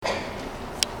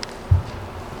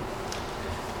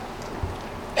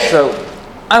So,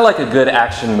 I like a good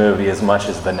action movie as much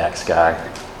as the next guy.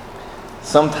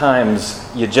 Sometimes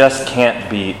you just can't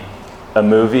beat a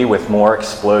movie with more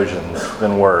explosions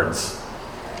than words.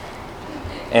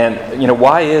 And,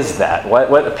 why is that?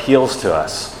 What appeals to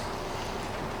us?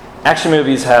 Action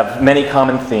movies have many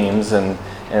common themes, and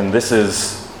this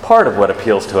is part of what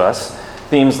appeals to us.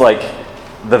 Themes like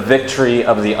the victory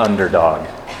of the underdog,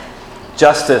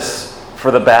 justice for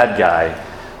the bad guy,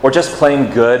 or just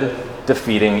plain good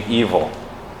defeating evil.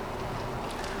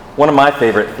 One of my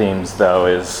favorite themes, though,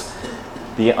 is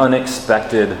the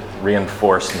unexpected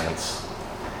reinforcements.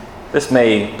 This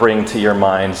may bring to your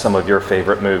mind some of your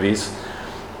favorite movies.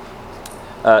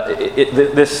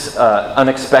 This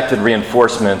unexpected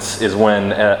reinforcements is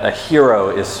when a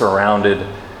hero is surrounded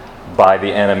by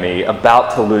the enemy,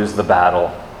 about to lose the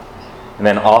battle, and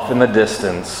then off in the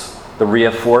distance, the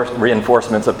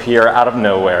reinforcements appear out of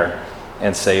nowhere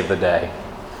and save the day.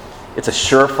 It's a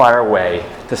surefire way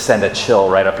to send a chill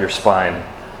right up your spine.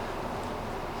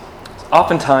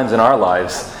 Oftentimes in our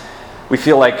lives, we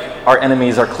feel like our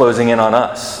enemies are closing in on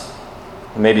us.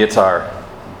 Maybe it's our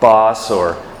boss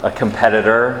or a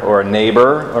competitor or a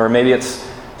neighbor, or maybe it's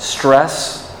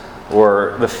stress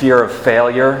or the fear of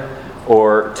failure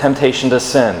or temptation to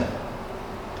sin.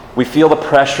 We feel the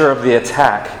pressure of the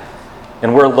attack,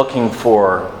 and we're looking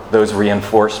for those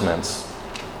reinforcements,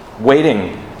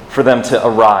 waiting for them to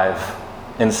arrive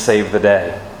and save the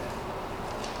day.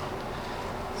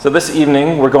 So this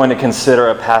evening, we're going to consider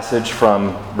a passage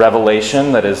from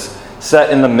Revelation that is set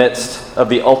in the midst of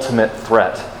the ultimate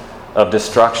threat of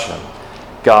destruction,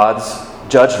 God's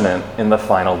judgment in the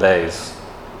final days.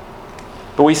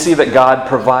 But we see that God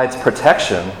provides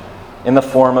protection in the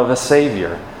form of a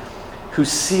Savior who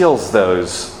seals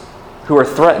those who are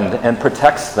threatened and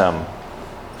protects them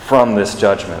from this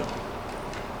judgment.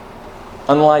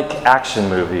 Unlike action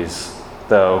movies,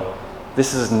 though,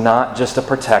 this is not just a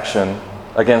protection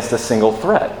against a single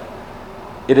threat.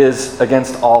 It is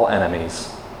against all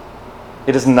enemies.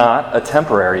 It is not a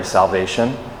temporary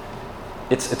salvation.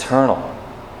 It's eternal.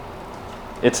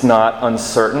 It's not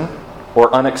uncertain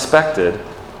or unexpected.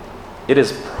 It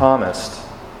is promised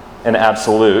and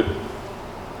absolute,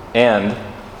 and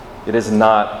it is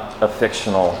not a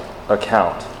fictional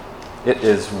account. It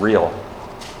is real.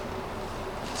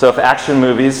 So if action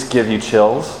movies give you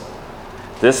chills,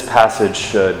 this passage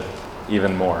should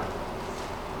even more.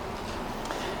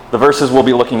 The verses we'll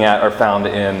be looking at are found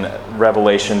in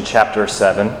Revelation chapter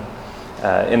 7.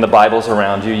 In the Bibles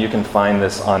around you, you can find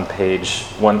this on page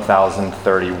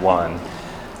 1031.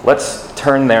 Let's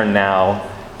turn there now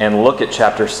and look at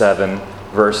chapter 7,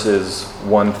 verses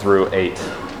 1 through 8.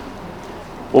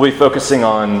 We'll be focusing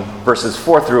on verses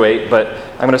 4 through 8, but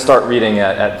I'm going to start reading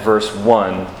at verse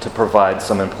 1 to provide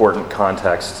some important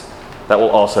context that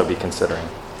we'll also be considering.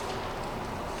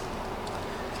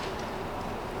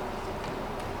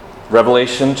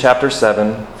 Revelation chapter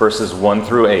 7, verses 1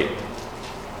 through 8.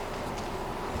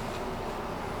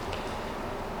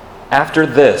 After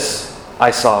this,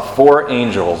 I saw 4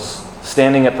 angels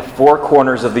standing at the 4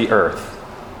 corners of the earth,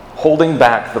 holding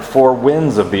back the 4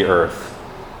 winds of the earth,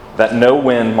 that no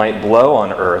wind might blow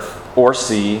on earth or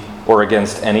sea or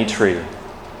against any tree.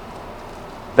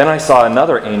 Then I saw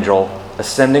another angel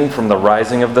ascending from the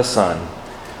rising of the sun,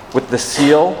 with the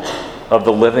seal of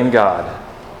the living God.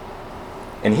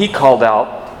 And he called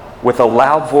out with a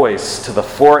loud voice to the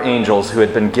 4 angels who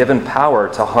had been given power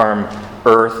to harm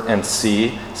earth and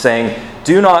sea, saying,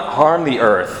 "Do not harm the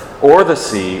earth or the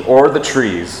sea or the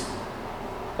trees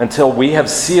until we have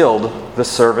sealed the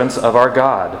servants of our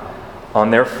God on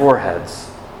their foreheads."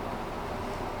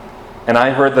 And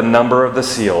I heard the number of the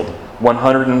sealed,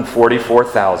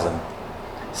 144,000,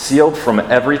 sealed from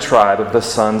every tribe of the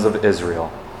sons of Israel.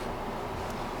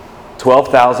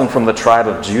 12,000 from the tribe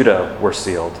of Judah were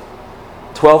sealed,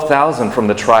 12,000 from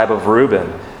the tribe of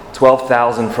Reuben,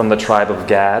 12,000 from the tribe of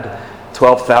Gad,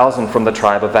 12,000 from the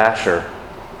tribe of Asher,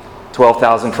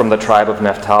 12,000 from the tribe of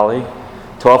Naphtali,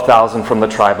 12,000 from the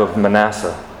tribe of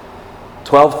Manasseh,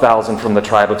 12,000 from the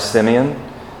tribe of Simeon,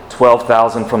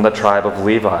 12,000 from the tribe of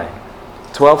Levi,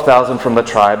 12,000 from the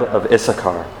tribe of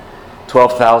Issachar,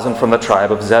 12,000 from the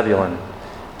tribe of Zebulun,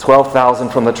 12,000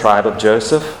 from the tribe of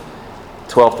Joseph,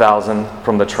 12,000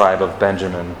 from the tribe of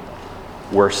Benjamin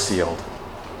were sealed.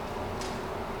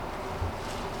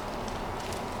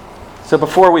 So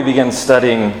before we begin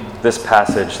studying this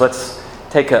passage, let's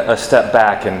take a step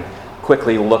back and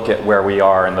quickly look at where we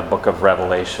are in the book of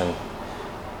Revelation.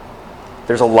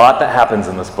 There's a lot that happens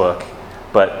in this book,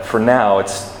 but for now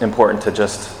it's important to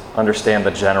just understand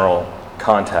the general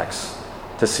context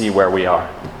to see where we are.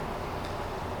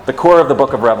 The core of the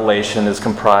book of Revelation is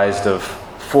comprised of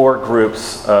 4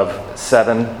 groups of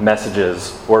 7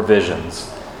 messages or visions.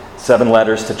 7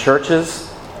 letters to churches,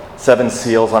 7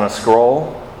 seals on a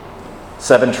scroll,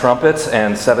 7 trumpets,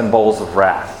 and 7 bowls of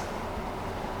wrath.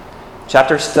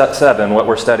 Chapter 7, what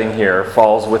we're studying here,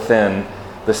 falls within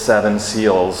the 7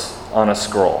 seals on a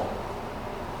scroll.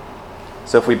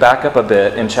 So if we back up a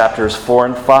bit, in chapters 4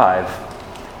 and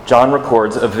 5, John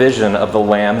records a vision of the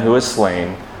Lamb who is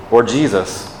slain, or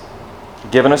Jesus,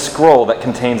 given a scroll that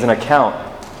contains an account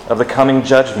of the coming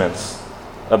judgments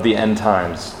of the end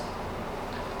times.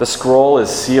 The scroll is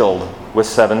sealed with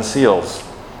 7 seals,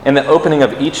 and the opening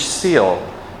of each seal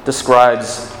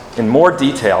describes in more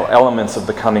detail elements of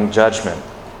the coming judgment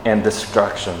and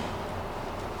destruction.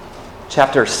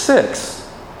 Chapter 6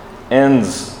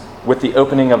 ends with the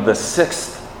opening of the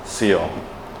 6th seal,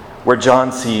 where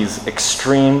John sees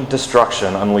extreme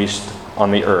destruction unleashed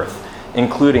on the earth,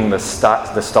 including the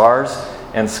stars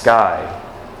and sky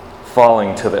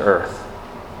falling to the earth.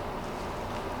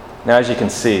 Now, as you can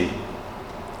see,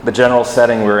 the general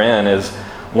setting we're in is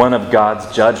one of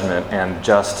God's judgment and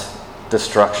just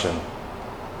destruction.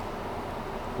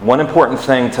 One important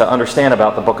thing to understand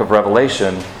about the book of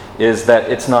Revelation is that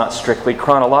it's not strictly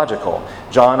chronological.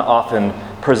 John often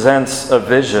presents a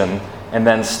vision and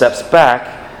then steps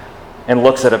back and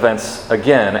looks at events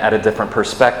again at a different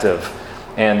perspective.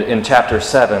 And in chapter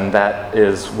 7, that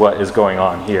is what is going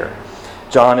on here.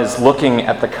 John is looking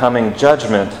at the coming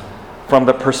judgment from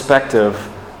the perspective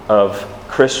of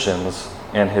Christians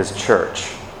and his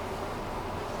church.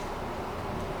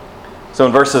 So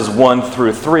in verses 1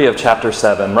 through 3 of chapter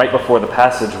 7, right before the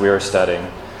passage we are studying,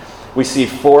 we see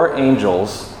 4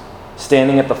 angels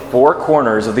standing at the 4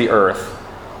 corners of the earth,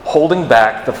 holding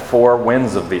back the 4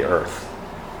 winds of the earth.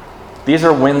 These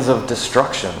are winds of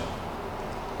destruction.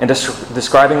 And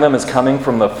describing them as coming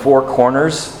from the 4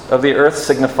 corners of the earth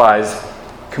signifies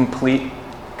complete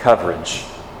coverage.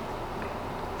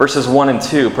 Verses 1 and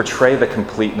 2 portray the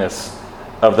completeness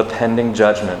of the pending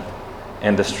judgment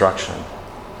and destruction.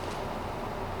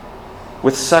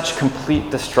 With such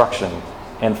complete destruction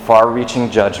and far-reaching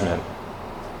judgment,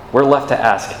 we're left to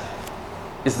ask,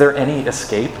 is there any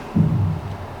escape?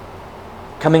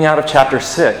 Coming out of chapter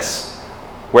 6,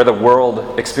 where the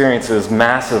world experiences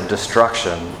massive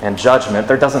destruction and judgment,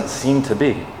 there doesn't seem to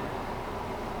be.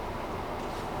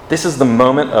 This is the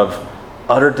moment of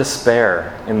utter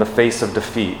despair in the face of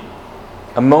defeat,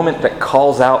 a moment that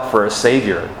calls out for a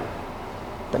savior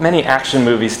that many action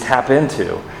movies tap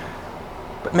into.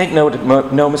 But make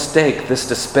no mistake, this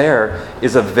despair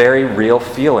is a very real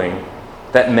feeling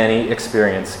that many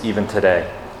experience even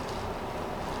today.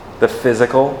 The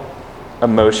physical,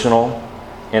 emotional,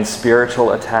 and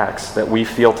spiritual attacks that we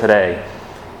feel today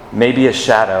may be a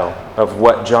shadow of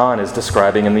what John is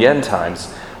describing in the end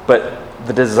times, but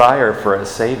the desire for a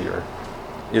Savior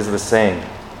is the same.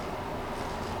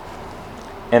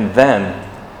 And then,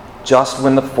 just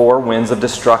when the 4 winds of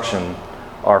destruction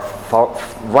are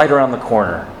right around the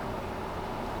corner,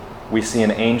 we see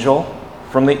an angel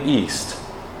from the east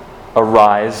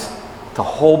arise to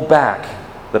hold back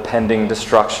the pending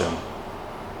destruction.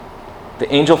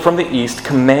 The angel from the east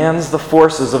commands the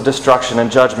forces of destruction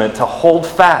and judgment to hold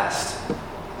fast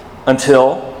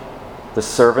until the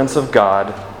servants of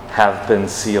God have been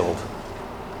sealed.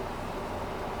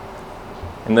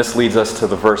 And this leads us to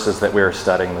the verses that we are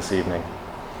studying this evening.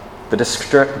 The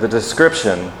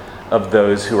description of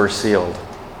those who are sealed.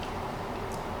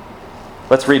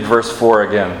 Let's read verse 4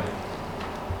 again.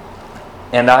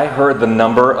 And I heard the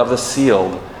number of the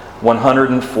sealed,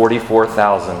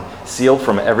 144,000, sealed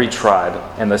from every tribe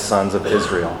and the sons of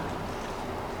Israel.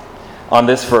 On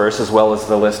this verse, as well as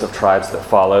the list of tribes that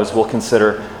follows, we'll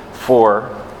consider 4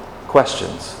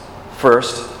 questions.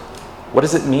 First, what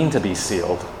does it mean to be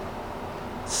sealed?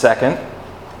 Second,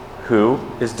 who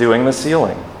is doing the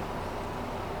sealing?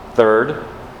 Third,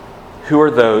 who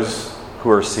are those who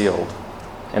are sealed?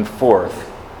 And fourth,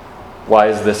 why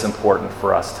is this important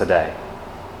for us today?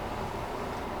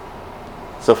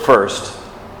 So first,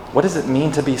 what does it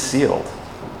mean to be sealed?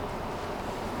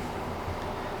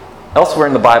 Elsewhere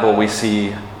in the Bible, we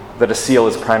see that a seal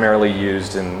is primarily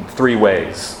used in 3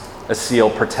 ways. A seal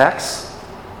protects,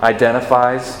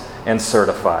 identifies, and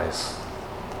certifies.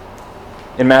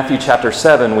 In Matthew chapter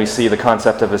 7, we see the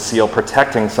concept of a seal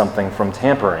protecting something from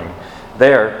tampering.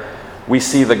 There, we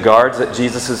see the guards at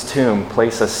Jesus' tomb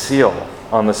place a seal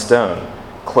on the stone,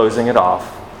 closing it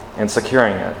off and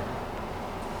securing it.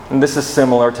 And this is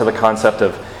similar to the concept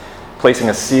of placing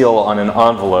a seal on an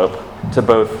envelope to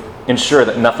both ensure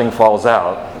that nothing falls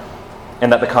out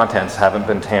and that the contents haven't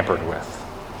been tampered with.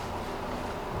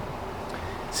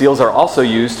 Seals are also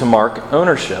used to mark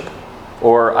ownership.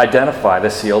 or identify the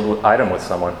sealed item with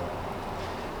someone.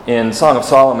 In Song of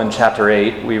Solomon, chapter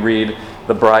 8, we read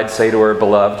the bride say to her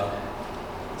beloved,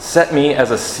 "Set me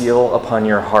as a seal upon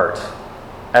your heart,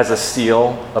 as a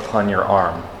seal upon your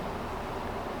arm."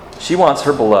 She wants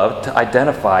her beloved to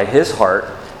identify his heart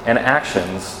and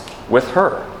actions with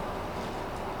her.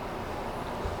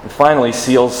 And finally,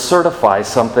 seals certify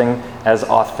something as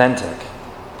authentic.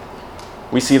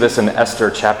 We see this in Esther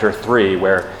chapter 3,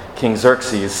 where King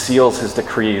Xerxes seals his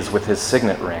decrees with his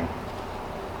signet ring.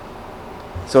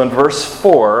 So in verse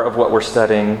 4 of what we're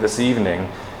studying this evening,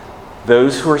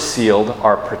 those who are sealed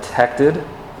are protected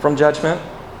from judgment,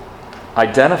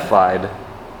 identified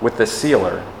with the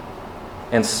sealer,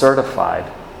 and certified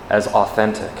as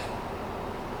authentic.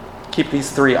 Keep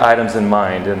these three items in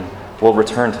mind and we'll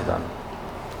return to them.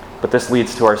 But this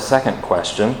leads to our second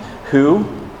question: who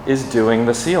is doing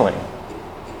the sealing?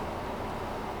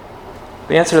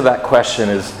 The answer to that question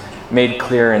is made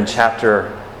clear in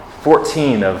chapter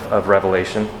 14 of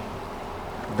Revelation.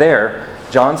 There,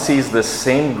 John sees this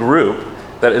same group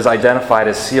that is identified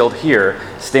as sealed here,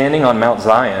 standing on Mount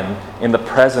Zion in the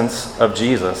presence of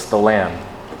Jesus, the Lamb.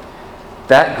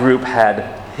 That group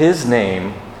had his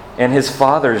name and his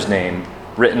Father's name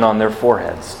written on their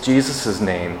foreheads, Jesus'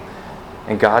 name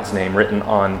and God's name written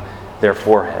on their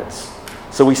foreheads.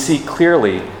 So we see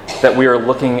clearly that we are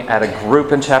looking at a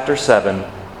group in chapter 7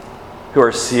 who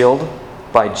are sealed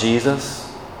by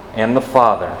Jesus and the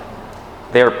Father.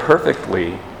 They are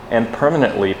perfectly and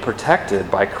permanently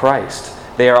protected by Christ.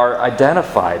 They are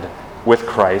identified with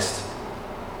Christ,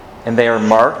 and they are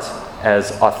marked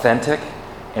as authentic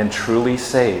and truly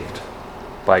saved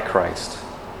by Christ.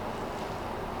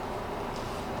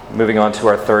 Moving on to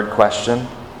our third question: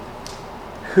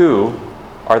 who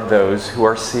are those who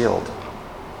are sealed?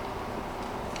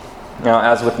 Now,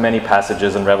 as with many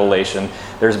passages in Revelation,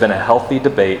 there's been a healthy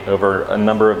debate over a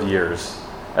number of years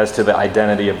as to the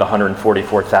identity of the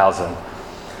 144,000.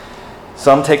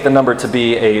 Some take the number to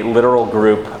be a literal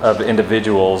group of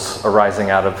individuals arising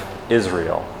out of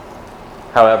Israel.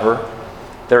 However,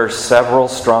 there are several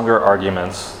stronger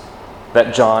arguments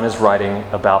that John is writing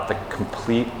about the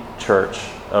complete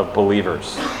church of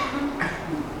believers.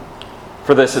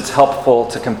 For this, it's helpful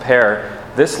to compare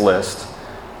this list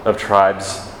of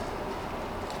tribes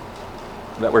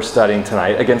that we're studying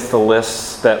tonight against the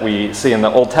lists that we see in the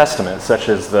Old Testament, such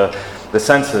as the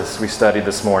census we studied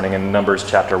this morning in Numbers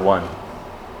chapter 1.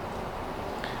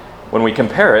 When we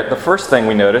compare it, the first thing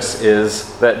we notice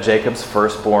is that Jacob's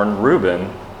firstborn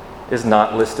Reuben is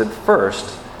not listed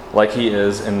first like he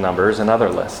is in Numbers and other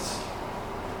lists.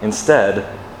 Instead,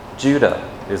 Judah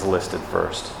is listed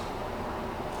first.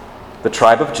 The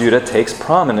tribe of Judah takes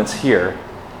prominence here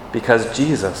because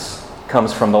Jesus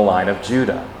comes from the line of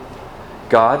Judah.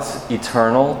 God's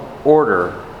eternal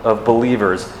order of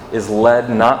believers is led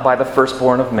not by the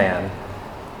firstborn of man,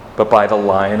 but by the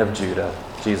Lion of Judah,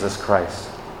 Jesus Christ.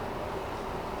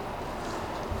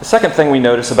 The second thing we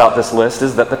notice about this list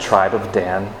is that the tribe of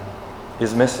Dan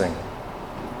is missing.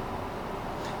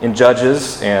 In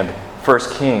Judges and 1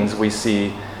 Kings, we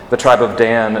see the tribe of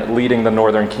Dan leading the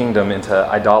northern kingdom into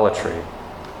idolatry.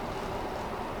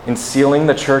 In sealing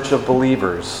the church of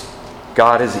believers,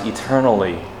 God is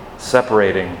eternally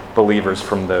separating believers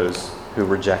from those who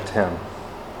reject him.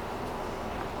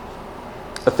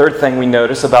 The third thing we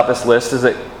notice about this list is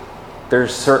that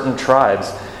there's certain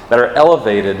tribes that are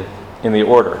elevated in the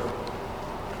order.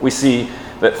 We see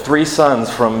that 3 sons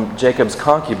from Jacob's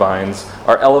concubines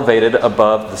are elevated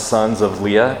above the sons of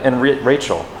Leah and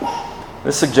Rachel.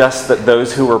 This suggests that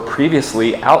those who were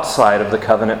previously outside of the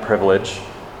covenant privilege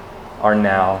are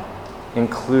now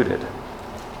included.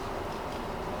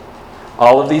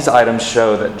 All of these items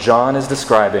show that John is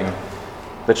describing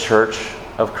the church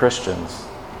of Christians,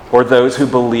 or those who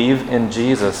believe in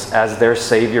Jesus as their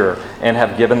Savior and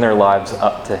have given their lives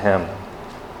up to him.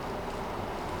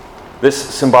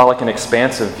 This symbolic and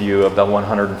expansive view of the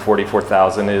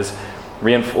 144,000 is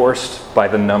reinforced by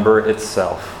the number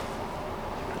itself.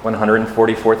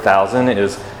 144,000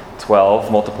 is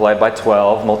 12 multiplied by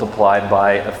 12 multiplied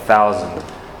by 1,000.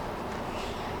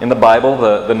 In the Bible,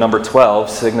 the number 12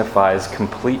 signifies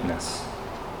completeness.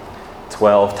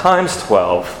 12 times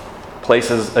 12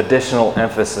 places additional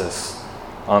emphasis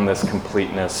on this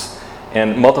completeness,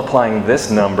 and multiplying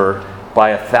this number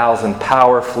by 1,000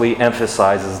 powerfully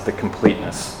emphasizes the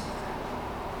completeness.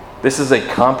 This is a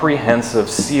comprehensive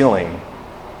sealing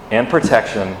and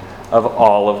protection of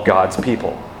all of God's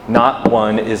people. Not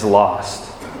one is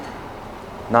lost.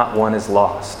 Not one is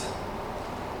lost.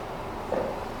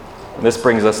 And this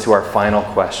brings us to our final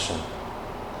question.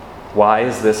 Why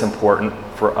is this important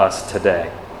for us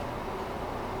today?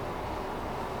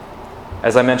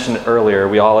 As I mentioned earlier,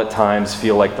 we all at times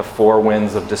feel like the four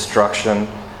winds of destruction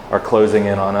are closing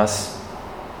in on us,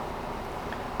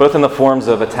 both in the forms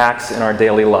of attacks in our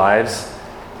daily lives,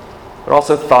 but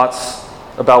also thoughts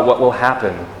about what will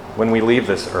happen when we leave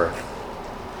this earth.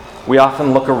 We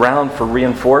often look around for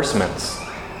reinforcements.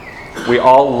 We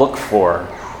all look for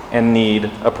and need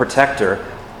a protector.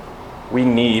 We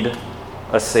need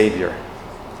a Savior.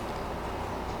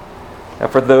 Now,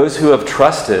 for those who have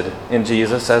trusted in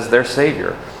Jesus as their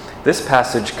Savior, this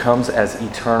passage comes as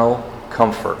eternal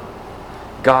comfort.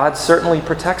 God certainly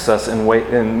protects us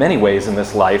in many ways in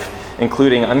this life,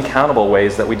 including uncountable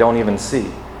ways that we don't even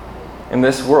see. In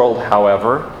this world,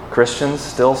 however, Christians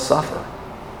still suffer.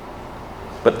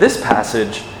 But this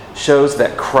passage shows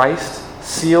that Christ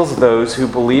seals those who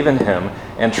believe in him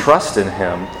and trust in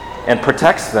him and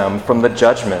protects them from the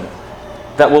judgment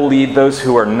that will lead those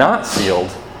who are not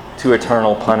sealed to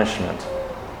eternal punishment.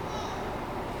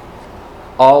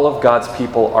 All of God's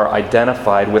people are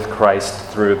identified with Christ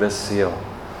through this seal.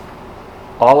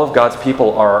 All of God's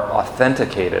people are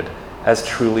authenticated as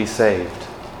truly saved.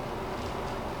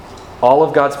 All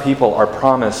of God's people are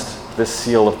promised this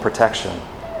seal of protection.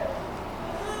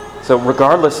 So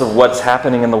regardless of what's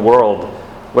happening in the world,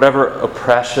 whatever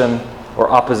oppression or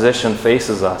opposition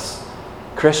faces us,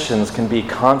 Christians can be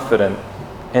confident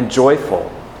and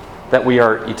joyful that we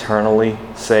are eternally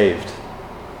saved.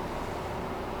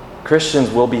 Christians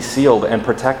will be sealed and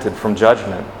protected from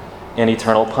judgment and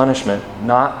eternal punishment.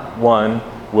 Not one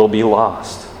will be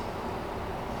lost.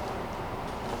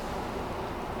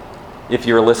 If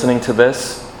you're listening to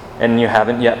this and you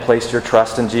haven't yet placed your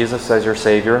trust in Jesus as your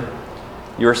Savior,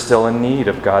 you are still in need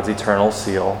of God's eternal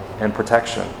seal and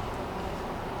protection.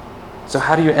 So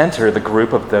how do you enter the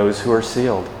group of those who are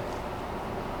sealed?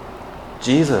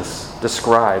 Jesus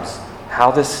describes how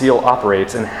this seal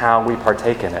operates and how we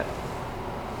partake in it.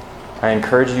 I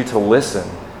encourage you to listen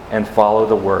and follow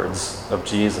the words of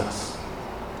Jesus.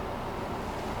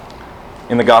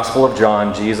 In the Gospel of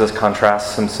John, Jesus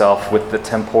contrasts himself with the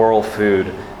temporal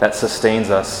food that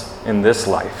sustains us in this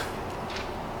life.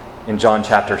 In John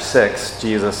chapter 6,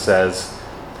 Jesus says,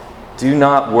 "Do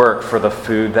not work for the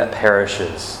food that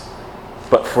perishes,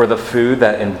 but for the food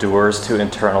that endures to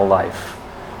eternal life,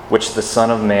 which the Son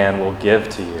of Man will give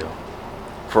to you.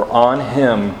 For on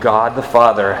him God the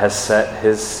Father has set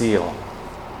his seal."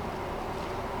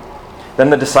 Then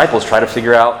the disciples try to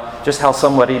figure out just how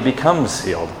somebody becomes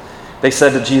sealed. They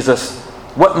said to Jesus,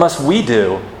 "What must we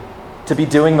do to be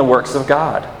doing the works of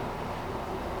God?"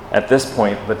 At this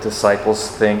point, the disciples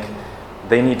think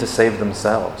they need to save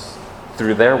themselves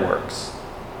through their works.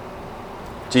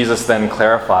 Jesus then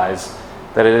clarifies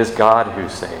that it is God who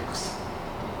saves.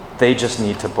 They just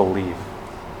need to believe.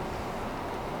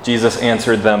 Jesus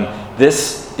answered them,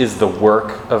 "This is the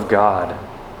work of God,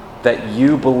 that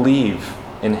you believe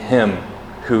in him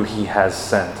who he has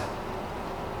sent."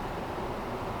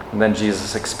 And then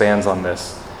Jesus expands on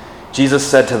this. Jesus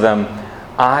said to them,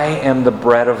 "I am the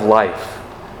bread of life.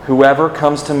 Whoever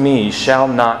comes to me shall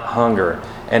not hunger,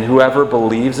 and whoever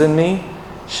believes in me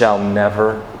shall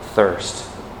never thirst."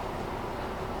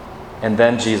 And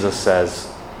then Jesus says,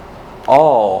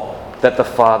 "All that the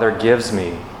Father gives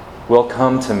me will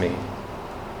come to me,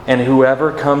 and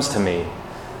whoever comes to me,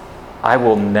 I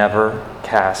will never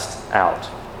cast out."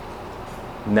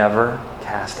 Never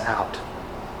cast out.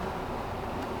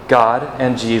 God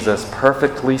and Jesus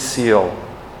perfectly seal,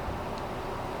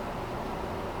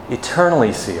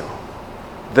 eternally seal,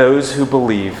 those who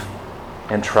believe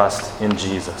and trust in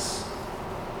Jesus.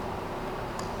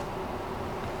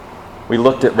 We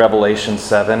looked at Revelation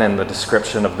 7 and the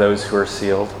description of those who are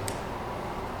sealed.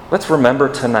 Let's remember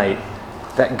tonight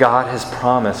that God has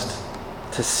promised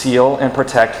to seal and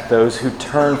protect those who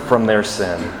turn from their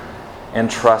sin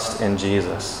and trust in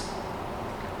Jesus.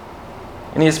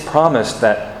 And he has promised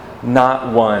that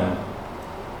not one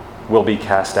will be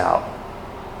cast out.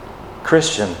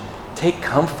 Christian, take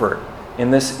comfort in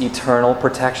this eternal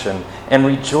protection and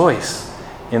rejoice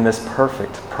in this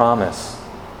perfect promise.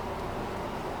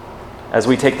 As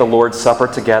we take the Lord's Supper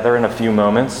together in a few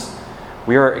moments,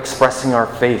 we are expressing our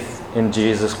faith in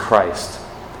Jesus Christ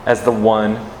as the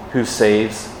one who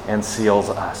saves and seals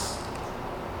us.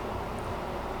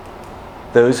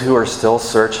 Those who are still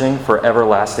searching for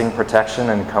everlasting protection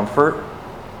and comfort,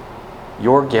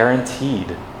 your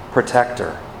guaranteed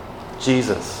protector,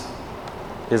 Jesus,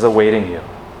 is awaiting you.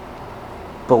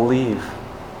 Believe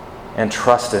and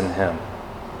trust in him.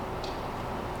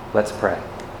 Let's pray.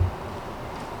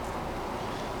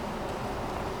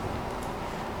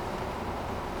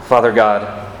 Father God,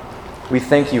 we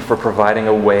thank you for providing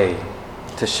a way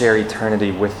to share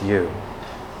eternity with you.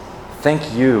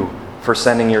 Thank you for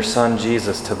sending your Son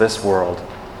Jesus to this world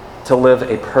to live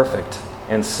a perfect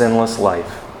and sinless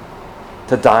life,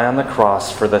 to die on the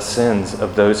cross for the sins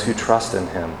of those who trust in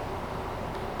him,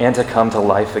 and to come to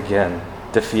life again,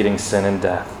 defeating sin and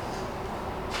death.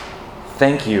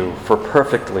 Thank you for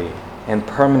perfectly and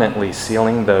permanently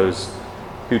sealing those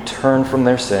who turn from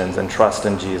their sins and trust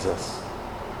in Jesus.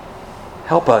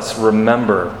 Help us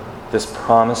remember this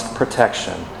promised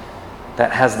protection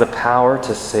that has the power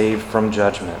to save from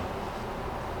judgment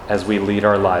as we lead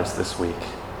our lives this week.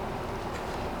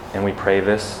 And we pray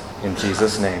this in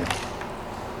Jesus' name.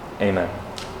 Amen.